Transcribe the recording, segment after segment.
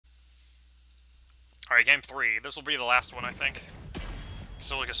Alright, game 3. This will be the last one, I think.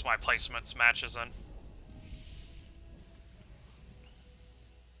 So look at my placements matches in.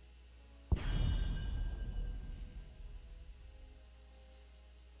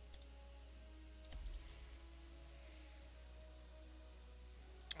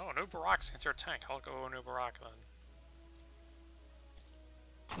 Oh, new Barak's against your tank. I'll go new Barak then.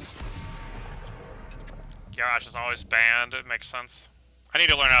 Gosh, is always banned. It makes sense. I need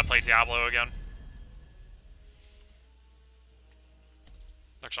to learn how to play Diablo again.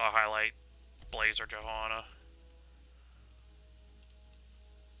 Actually, I'll highlight Blaze or Johanna.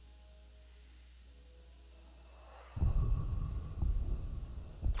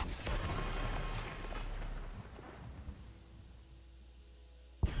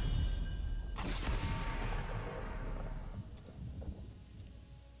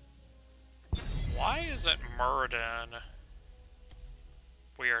 Why is it Muradin?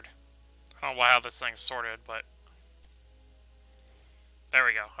 Weird. I don't know how this thing's sorted, but... There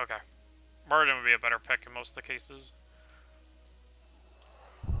we go, okay. Muradin would be a better pick in most of the cases.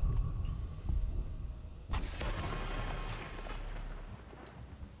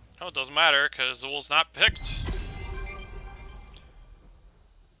 Oh, it doesn't matter, because Zul's not picked.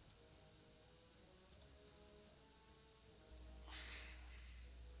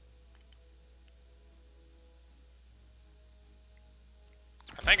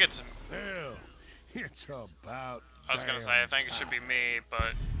 I think it's... Hell, it's about... I was gonna say, I think it should be me,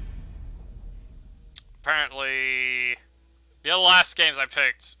 but... Apparently... The other last games I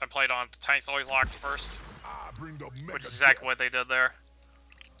picked, I played on, the tank's always locked first. Which is exactly what they did there.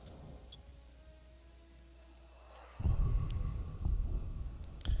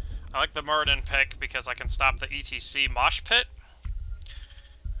 I like the Muradin pick because I can stop the ETC mosh pit.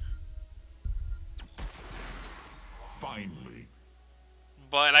 Finally.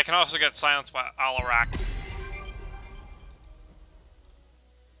 But I can also get silenced by Alarak.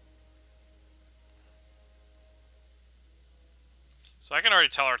 So I can already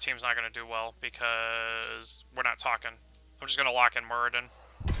tell our team's not going to do well because we're not talking. I'm just going to lock in Muradin.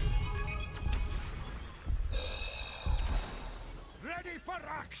 Ready for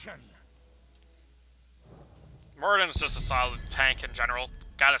action. Muradin's just a solid tank in general.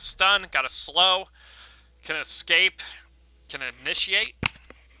 Got a stun, got a slow, can escape, can initiate.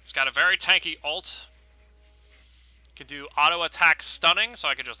 He's got a very tanky ult. Can do auto attack stunning, so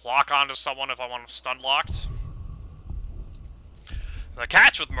I can just lock onto someone if I want him stun locked. The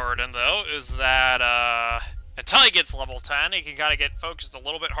catch with Muradin, though, is that until he gets level 10, he can kind of get focused a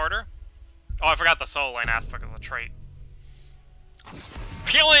little bit harder. Oh, I forgot the solo lane aspect of the trait.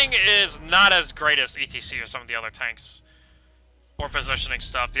 Peeling is not as great as ETC or some of the other tanks. Or positioning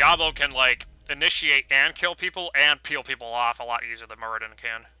stuff. Diablo can, like, initiate and kill people and peel people off a lot easier than Muradin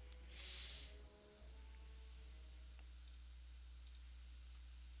can.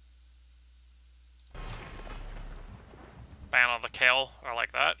 Ban on the Kale. I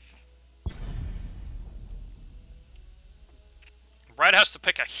like that. Red has to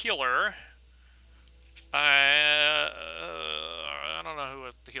pick a healer. I don't know who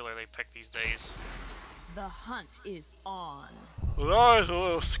the healer they pick these days. The hunt is on. Lenar's a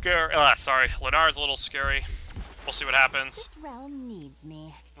little scary. Sorry. Lenar's a little scary. We'll see what happens. This realm needs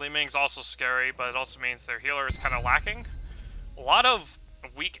me. Li Ming's also scary, but it also means their healer is kind of lacking. A lot of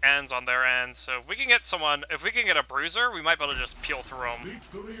weak ends on their end, so if we can get someone, if we can get a bruiser, we might be able to just peel through them.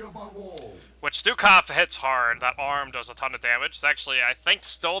 Which Stukov hits hard. That arm does a ton of damage. It's actually, I think,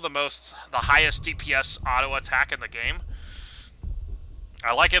 still the highest DPS auto attack in the game.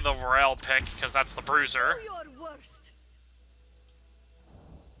 I like it the Varel pick, because that's the bruiser.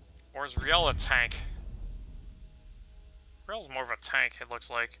 Or is Riel a tank? Riel's more of a tank, it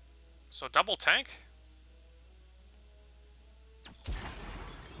looks like. So double tank?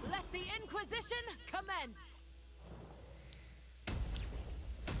 Let the Inquisition commence.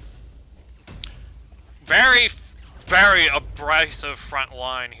 Very, very abrasive front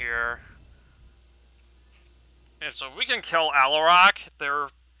line here. And so if we can kill Alarak, their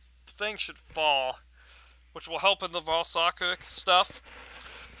thing should fall, which will help in the Volskaya stuff.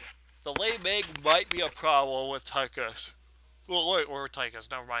 The Li Ming might be a problem with TheKiest. Well, wait, or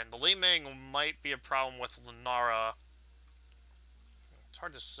TheKiest, never mind. The Li Ming might be a problem with Lunara. It's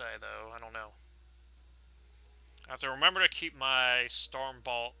hard to say, though. I don't know. I have to remember to keep my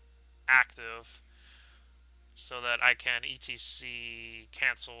Stormbolt active so that I can ETC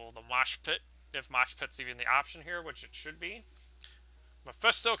cancel the Mosh Pit, if Mosh Pit's even the option here, which it should be.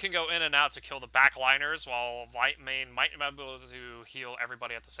 Mephisto can go in and out to kill the backliners, while Light Main might be able to heal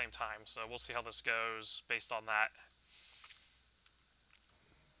everybody at the same time. So we'll see how this goes based on that.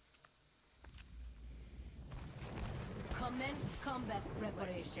 Commence combat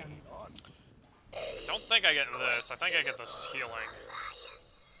preparations. I don't think I get this. I think I get this healing.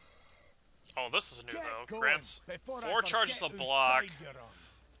 Oh, this is new though. Grants 4 charges of block,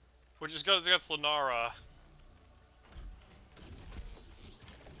 which is good against Lunara.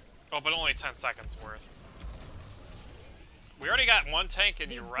 Oh, but only 10 seconds worth. We already got 1 tank in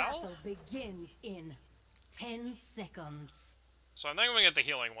The Urel? battle begins in 10 seconds. So I think I'm gonna get the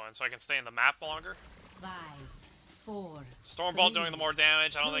healing one so I can stay in the map longer. 5, 4. Stormbolt doing the more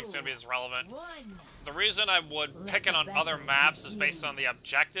damage, I don't think it's gonna be as relevant. 1. The reason I would pick it on other maps is based on the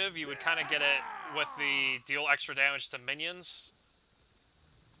objective. You would kind of get it with the deal extra damage to minions.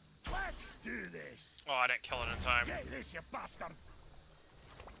 Let's do this. Oh, I didn't kill it in time. Get this, you bastard.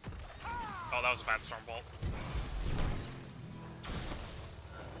 Oh, that was a bad Stormbolt.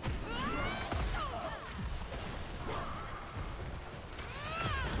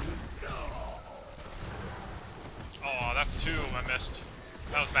 Oh, that's 2 I missed.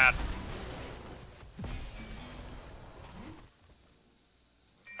 That was bad.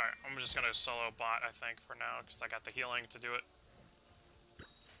 Alright, I'm just gonna solo bot, I think, for now, because I got the healing to do it.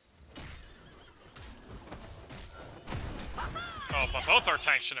 Oh, but both our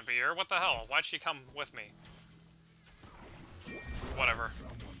tanks shouldn't be here. What the hell? Why'd she come with me? Whatever.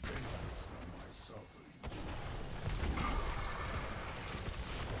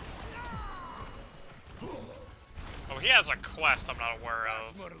 Oh, he has a quest I'm not aware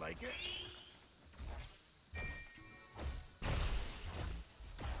That's of. more like it.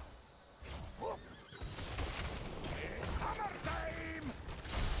 It's hammer time.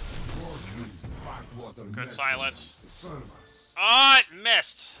 Good silence. Ah, it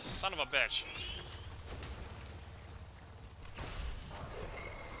missed! Son of a bitch.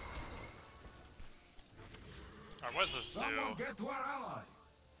 Alright, what does this do?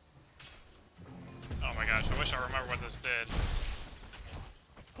 Oh my gosh, I wish I remember what this did.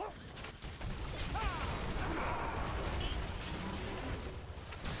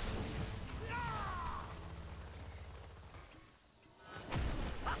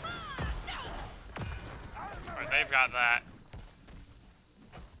 Alright, they've got that.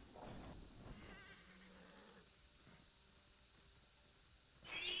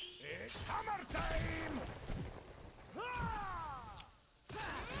 It's hammer time.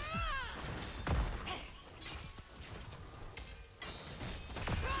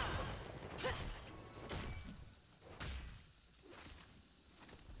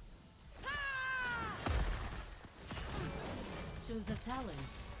 Choose a talent.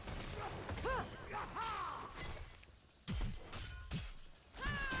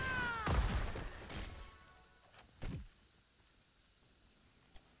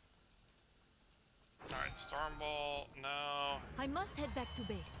 Alright, Stormbolt, no. I must head back to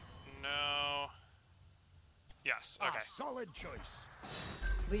base. No. Yes, okay. A solid choice.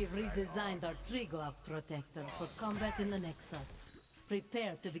 We redesigned our Triglav protector for combat in the Nexus.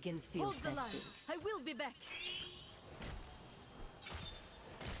 Prepare to begin field Hold the line. testing. I will be back.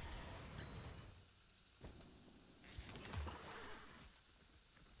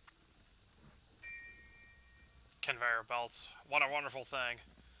 Conveyor belts. What a wonderful thing.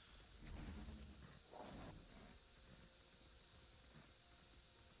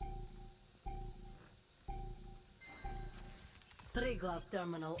 Triglav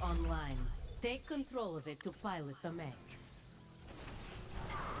terminal online. Take control of it to pilot the mech.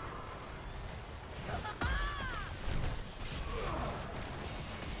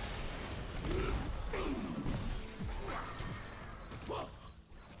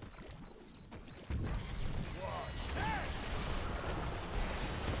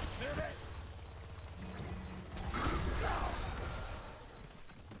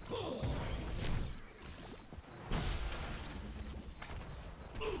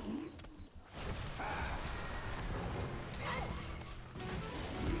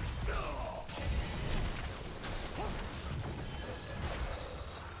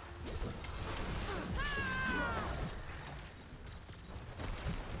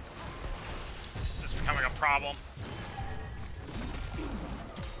 This is becoming a problem.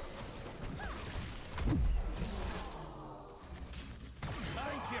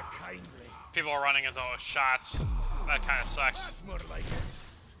 Thank you kindly. People are running into shots. That kind of sucks. That's more like it.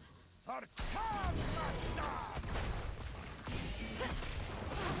 For cause master.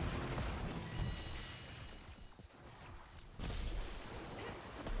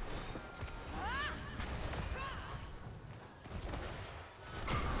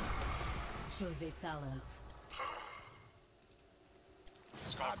 Choose a talent.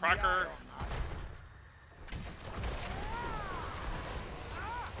 Skullcracker.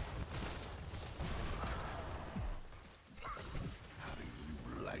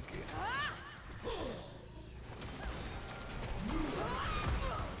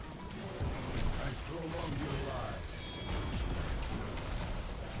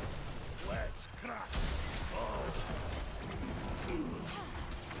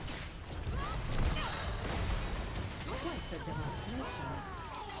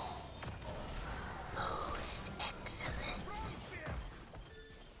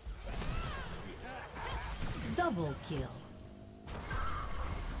 Double kill.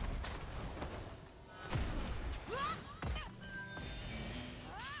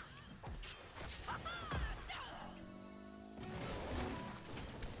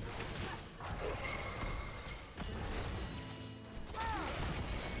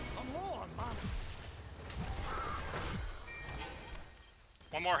 I'm low on mana.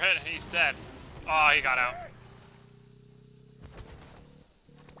 One more hit and he's dead. Oh, he got out.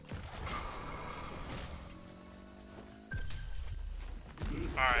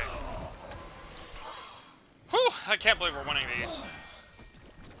 Alright. Whew! I can't believe we're winning these.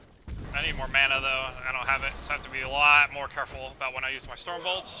 I need more mana though. I don't have it, so I have to be a lot more careful about when I use my storm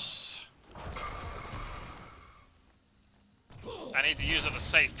bolts. I need to use it to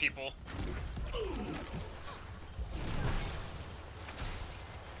save people.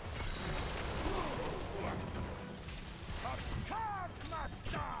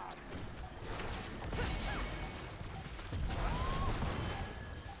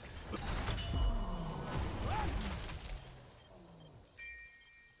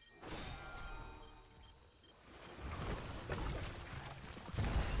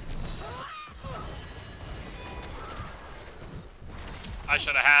 I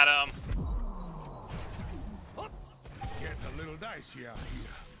should have had him. Getting a little dicey out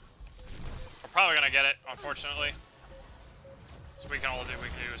here. We're probably gonna get it, unfortunately. So we can all do we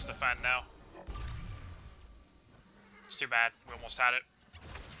can do is defend now. It's too bad. We almost had it.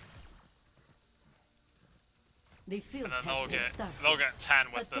 The field And then test is started. they'll get 10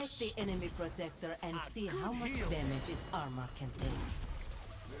 with Attack this. the enemy protector and see how much damage its armor can take.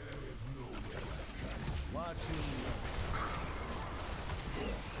 Watching.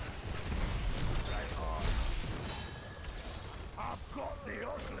 I've got the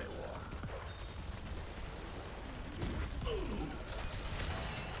ugly one.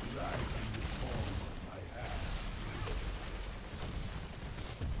 Right in the palm of my hand.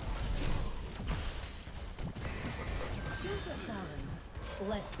 Choose a talent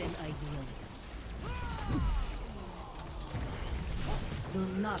less than ideal. Do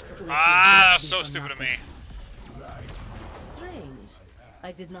not let Ah, your that's so be for stupid of me. nothing. Strange.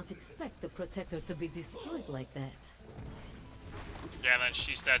 I did not expect the protector to be destroyed like that. Yeah, and then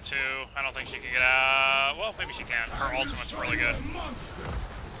she's dead too. I don't think she can get out. Well, maybe she can. Her ultimate's really good.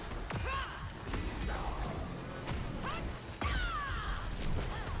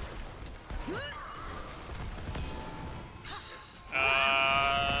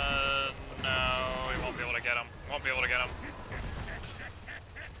 No, we won't be able to get him. Won't be able to get him.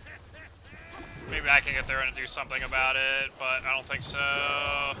 Maybe I can get there and do something about it, but I don't think so.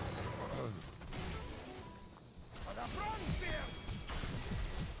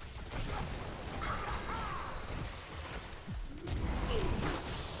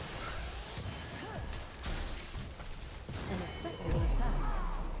 An effective attack.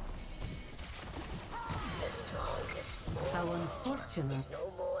 How unfortunate.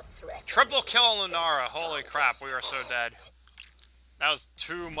 Triple kill on Lunara. Holy crap, we are so dead. That was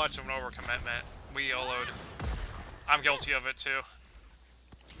too much of an overcommitment. We YOLO'd. I'm guilty of it too.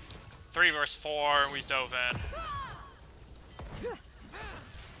 3 versus 4, we dove in.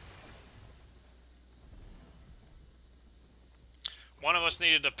 One of us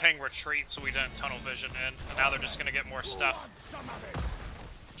needed to ping retreat so we didn't tunnel vision in, and now they're just gonna get more stuff.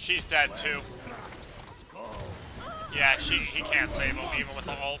 She's dead too. Yeah, he can't save him even with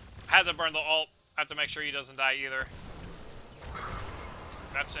the ult. Had to burn the ult. Have to make sure he doesn't die either.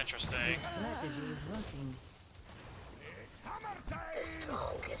 That's interesting. Strategy is working. The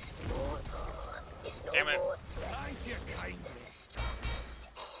strongest mortal is no Damn it. more threat. Thank you, kindly. The strongest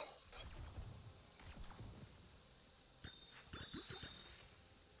end.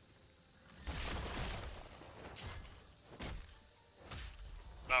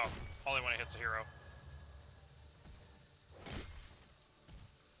 Oh, only when it hits a hero.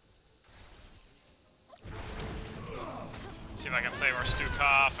 See if I can save our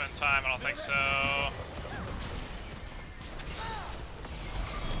Stukov in time. I don't think so.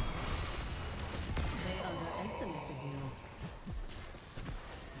 They underestimated you.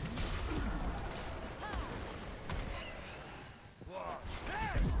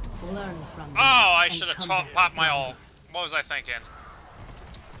 Learn from them Oh, I and should have come back popped my stronger. ult. What was I thinking?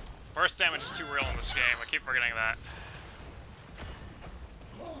 Burst damage is too real in this game. I keep forgetting that.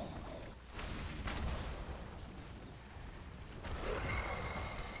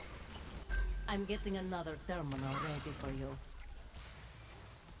 I'm getting another terminal ready for you.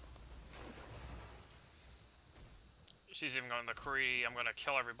 She's even going the Kree. I'm going to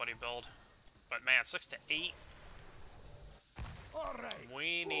kill everybody build. But man, 6 to 8. All right.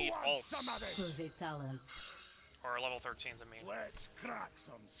 We need Who wants some of ults. this? Choose a talent. Or level 13s, I mean. Let's crack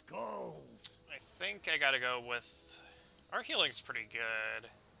some skulls. I think I gotta go with... Our healing's pretty good.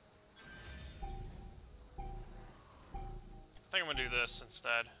 I think I'm gonna do this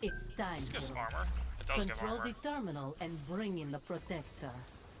instead. It's time. This gives heroes. armor. It does give Control armor. the terminal and bring in the protector.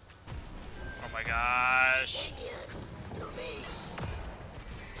 Oh my gosh. To me.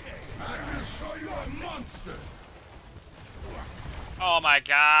 I will show you a monster. Oh my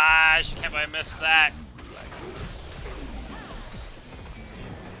gosh. I can't believe I missed that.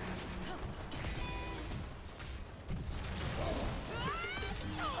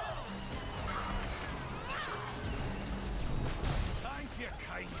 Thank you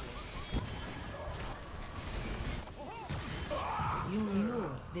kindly. You knew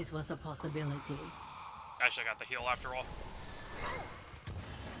this was a possibility. Actually, I got the heal after all.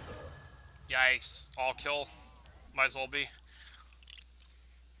 Yikes. All kill. Might as well be.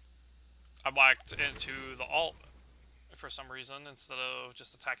 I whacked into the alt for some reason instead of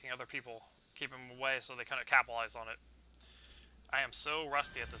just attacking other people. Keep them away so they kind of capitalize on it. I am so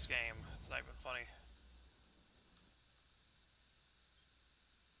rusty at this game. It's not even funny.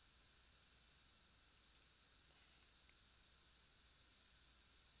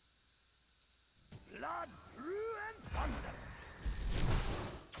 Blood, brew, and thunder.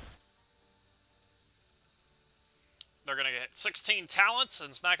 They're going to get 16 talents, and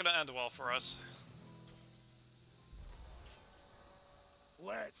it's not going to end well for us.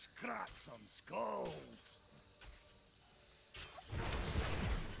 Let's crack some skulls.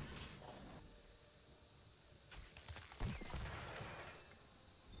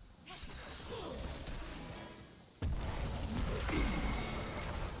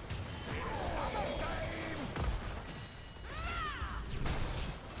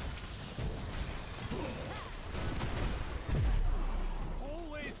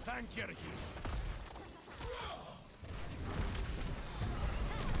 Always thank your healer.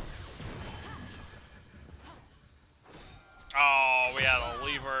 Oh, we had a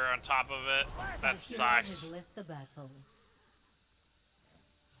lever on top of it. That The hero has sucks. left the battle.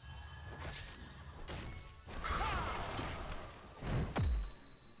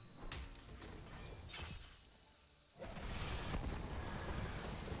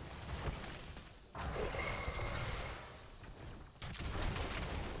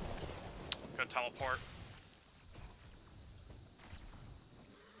 Go teleport.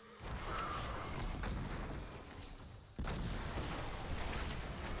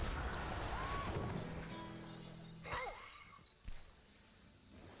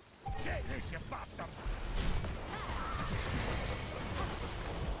 Get this, you bastard.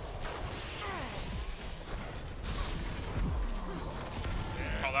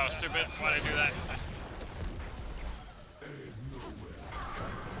 Oh, that was stupid. Why did I do that?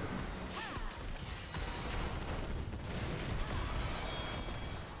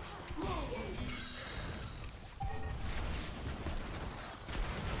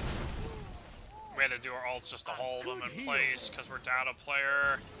 We had to do our ults just to hold them in place because we're down a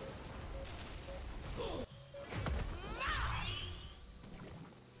player.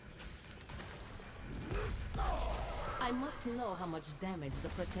 I must know how much damage the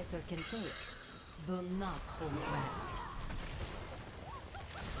protector can take. Do not hold back.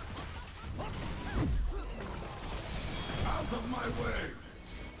 Out of my way.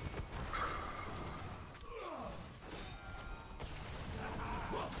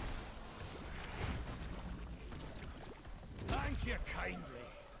 Thank you kindly.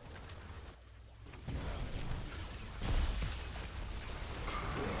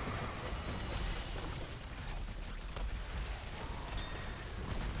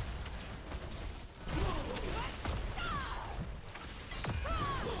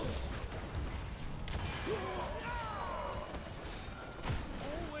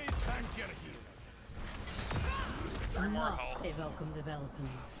 Always thank your healer. More Not health. a welcome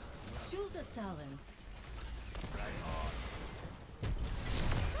development. Choose a talent.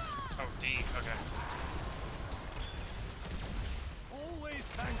 Oh, D. Okay. Always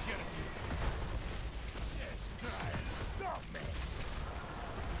thank your healer. Just try and stop me.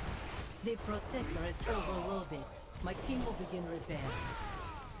 The protector is overloaded. My team will begin repairs.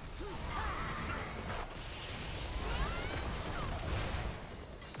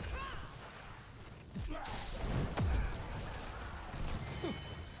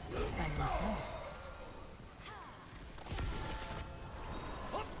 I'm impressed.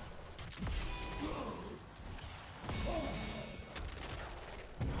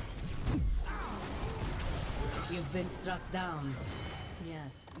 You've been struck down.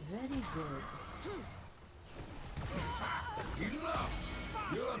 Yes, very good.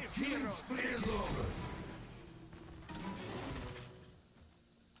 Enough! Your killing spree is over.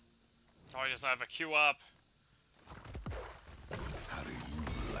 Oh, he doesn't have a queue up. How do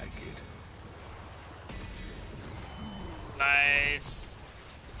you like it? Nice.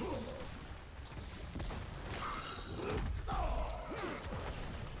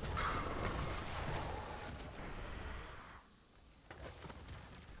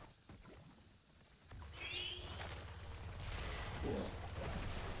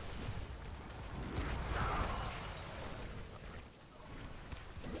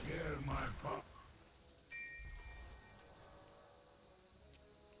 Hear my pop.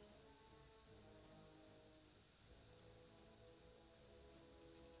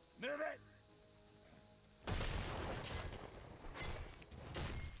 Move it!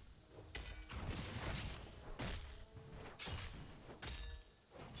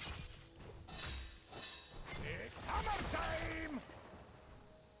 It's hammer time!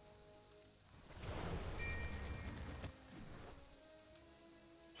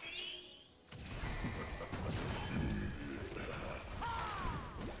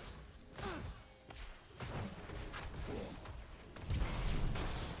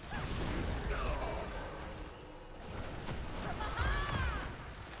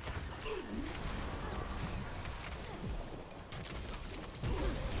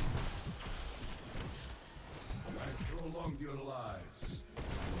 I prolonged your lives.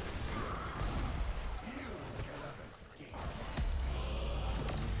 You cannot escape.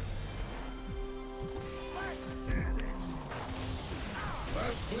 Let's do this!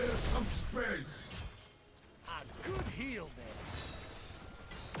 Let's clear some space! A good heal there.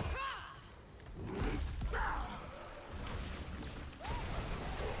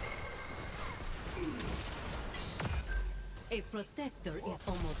 A protector is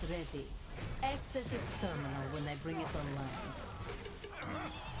almost ready. Access its terminal when I bring it online.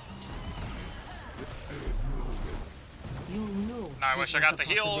 You know. No, I wish I got the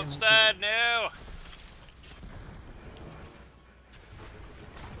heal instead. No.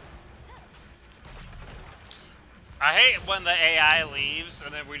 I hate when the AI leaves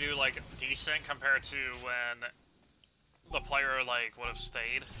and then we do like decent compared to when the player like would have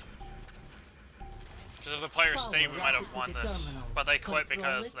stayed. Because if the player stayed, we might have won this. But they quit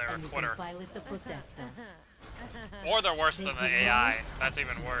because they're a quitter. Or they're worse than the AI. That's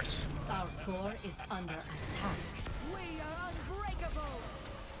even worse. Our core is under attack. We are unbreakable.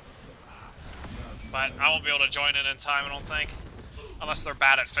 But I won't be able to join in time, I don't think. Unless they're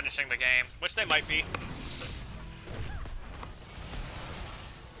bad at finishing the game. Which they might be.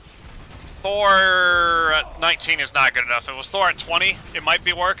 Thor at 19 is not good enough. If it was Thor at 20, it might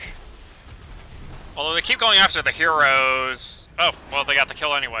be work. Although they keep going after the heroes. Oh, well, they got the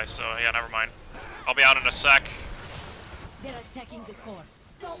kill anyway, so yeah, never mind. I'll be out in a sec. They're attacking the core.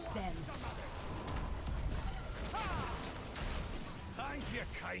 Stop them. Thank you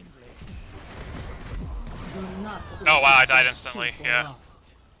kindly. Do not Oh, wow, I died let instantly, people yeah. lost.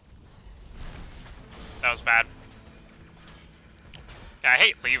 That was bad. Yeah, I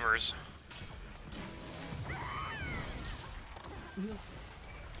hate levers.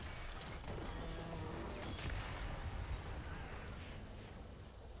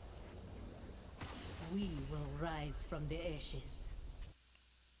 We will rise from the ashes.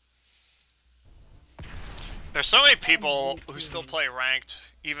 There's so many people who still play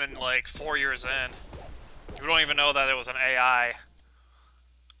ranked, even like 4 years in, who don't even know that it was an AI.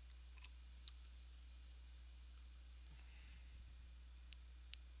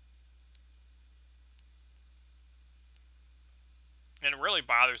 And it really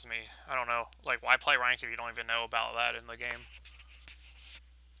bothers me. I don't know. Like, why play ranked if you don't even know about that in the game?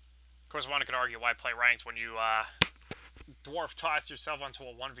 Of course, one could argue why play ranked when you dwarf toss yourself onto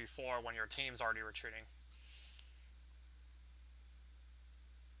a 1v4 when your team's already retreating.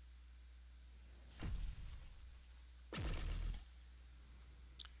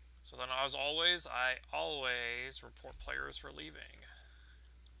 So then, as always, I always report players for leaving.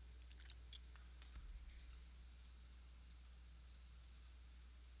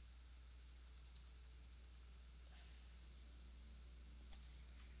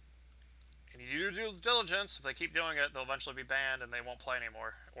 And you do due diligence. If they keep doing it, they'll eventually be banned and they won't play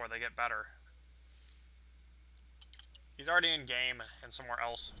anymore, or they get better. He's already in game and somewhere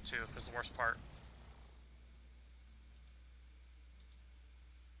else too, is the worst part.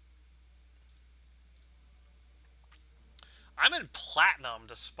 I'm in platinum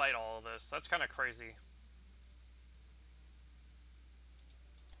despite all of this. That's kind of crazy.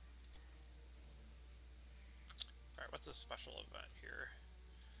 Alright, what's a special event here?